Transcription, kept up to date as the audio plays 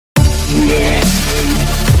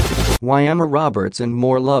Why Emma Roberts and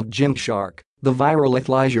more love GymShark. The viral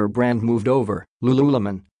Athleisure brand moved over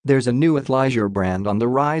Lululemon. There's a new Athleisure brand on the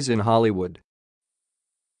rise in Hollywood.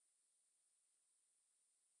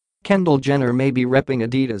 Kendall Jenner may be repping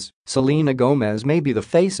Adidas, Selena Gomez may be the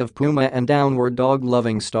face of Puma, and downward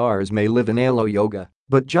dog-loving stars may live in Alo yoga,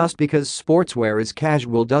 but just because sportswear is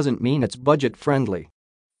casual doesn't mean it's budget-friendly.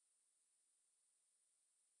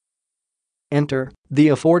 Enter the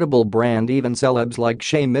affordable brand even celebs like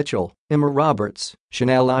Shay Mitchell, Emma Roberts,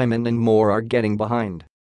 Chanel Iman and more are getting behind.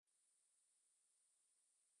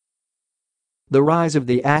 The rise of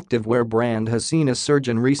the activewear brand has seen a surge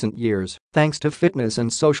in recent years thanks to fitness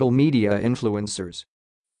and social media influencers.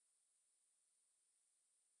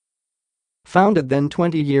 Founded then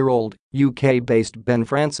 20-year-old, UK-based Ben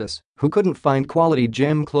Francis, who couldn't find quality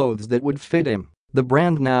gym clothes that would fit him, the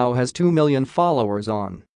brand now has 2 million followers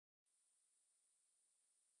on.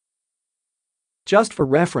 Just for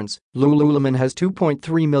reference, Lululemon has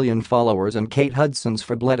 2.3 million followers and Kate Hudson's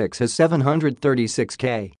Fabletics has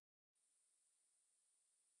 736K.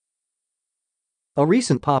 A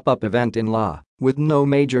recent pop-up event in La, with no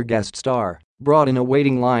major guest star, brought in a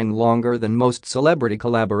waiting line longer than most celebrity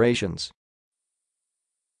collaborations.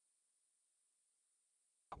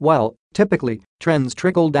 While, typically, trends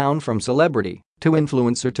trickle down from celebrity to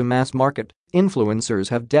influencer to mass market, influencers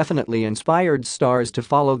have definitely inspired stars to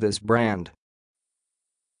follow this brand.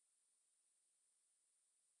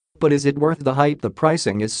 But is it worth the hype? The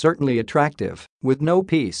pricing is certainly attractive, with no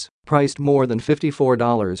piece priced more than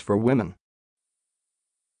 $54 for women.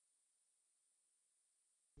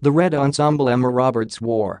 The red ensemble Emma Roberts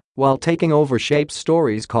wore while taking over Shape's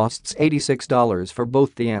stories costs $86 for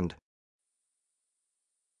both the end.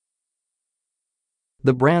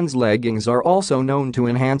 The brand's leggings are also known to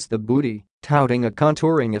enhance the booty, touting a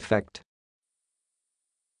contouring effect.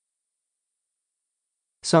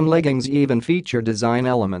 Some leggings even feature design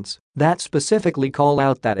elements that specifically call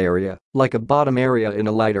out that area, like a bottom area in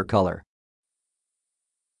a lighter color.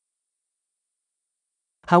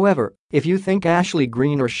 However, if you think Ashley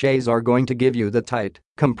Green or Shays are going to give you the tight,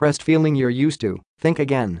 compressed feeling you're used to, think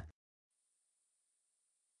again.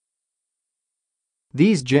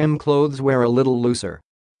 These gym clothes wear a little looser.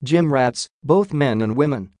 Gym rats, both men and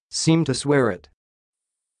women, seem to swear it.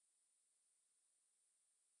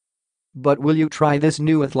 But will you try this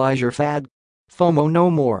new Athleisure fad? FOMO no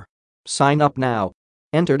more. Sign up now.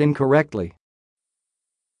 Entered incorrectly.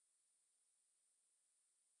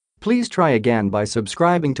 Please try again by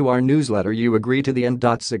subscribing to our newsletter. You agree to the end.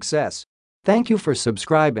 Success. Thank you for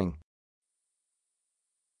subscribing.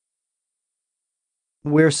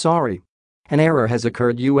 We're sorry. An error has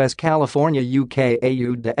occurred. US California UK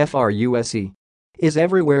AU the FRUSE. Is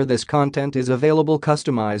everywhere this content is available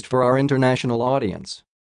customized for our international audience.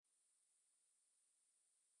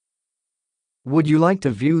 Would you like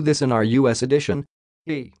to view this in our US edition?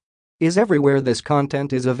 Is everywhere this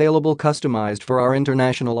content is available customized for our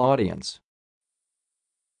international audience.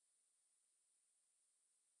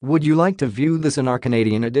 Would you like to view this in our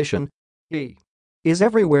Canadian edition? Is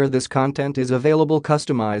everywhere this content is available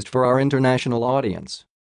customized for our international audience.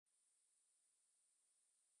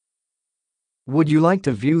 Would you like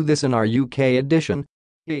to view this in our UK edition?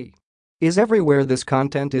 Is everywhere this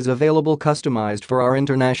content is available customized for our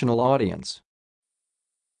international audience.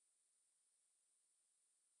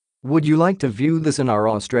 Would you like to view this in our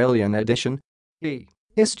Australian edition?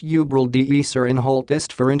 Ist überall dieser Inhalt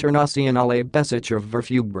ist für internationale Besitzer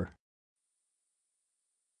verfügbar.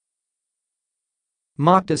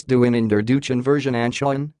 Möchtest du in der deutschen Version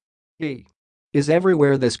anschauen? Is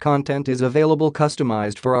everywhere this content is available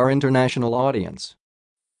customized for our international audience.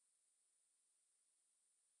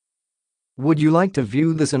 Would you like to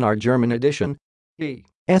view this in our German edition?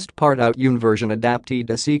 Est part une version adaptée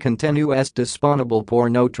de ce contenu est disponible pour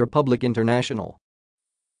notre public international.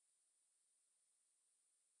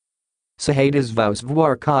 Sahadas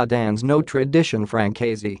voir que dans notre edition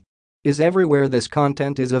française. Is everywhere this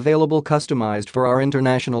content is available customized for our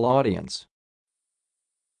international audience.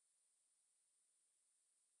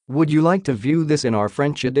 Would you like to view this in our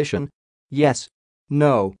French edition? Yes.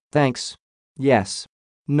 No, thanks. Yes.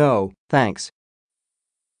 No, thanks.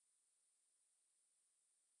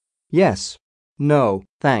 Yes. No,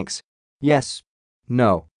 thanks. Yes.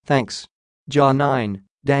 No, thanks. Ja 9,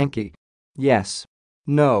 danke. Yes.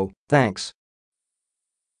 No, thanks.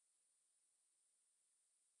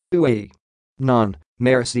 Oui. Non,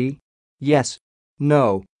 merci. Yes.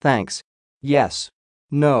 No, thanks. Yes.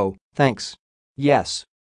 No, thanks. Yes.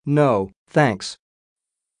 No, thanks.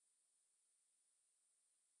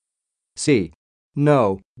 C.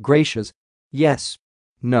 No, gracious. Yes.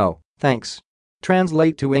 No, Thanks.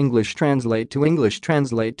 Translate to English, translate to English,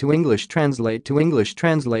 translate to English, translate to English,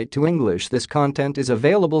 translate to English. This content is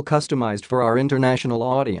available customized for our international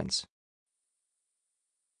audience.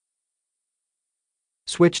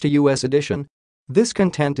 Switch to US edition. This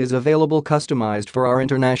content is available customized for our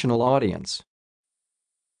international audience.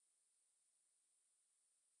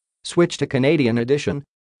 Switch to Canadian edition.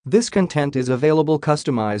 This content is available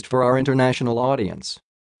customized for our international audience.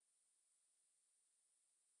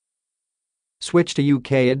 Switch to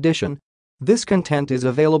UK edition. This content is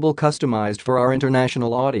available customized for our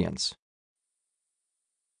international audience.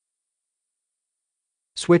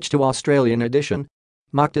 Switch to Australian edition.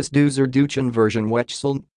 Möchtest du zur deutschen Version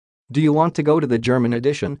wechseln? Do you want to go to the German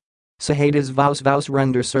edition? Sahadas vos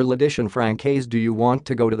render sur l'edition française. Do you want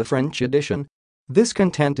to go to the French edition? This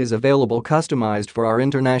content is available customized for our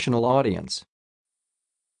international audience.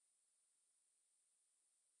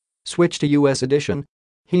 Switch to US edition.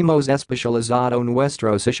 Hemos especializado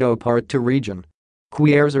nuestro sitio para tu region.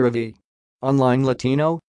 ¿Quieres servir online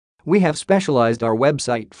Latino? We have specialized our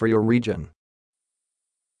website for your region.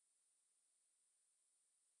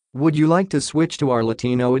 Would you like to switch to our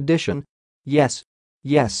Latino edition? Yes.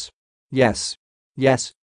 Yes. Yes.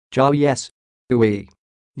 Yes. Ja yes. Oui.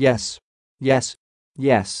 Yes. Yes.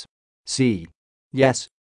 Yes. See. Yes.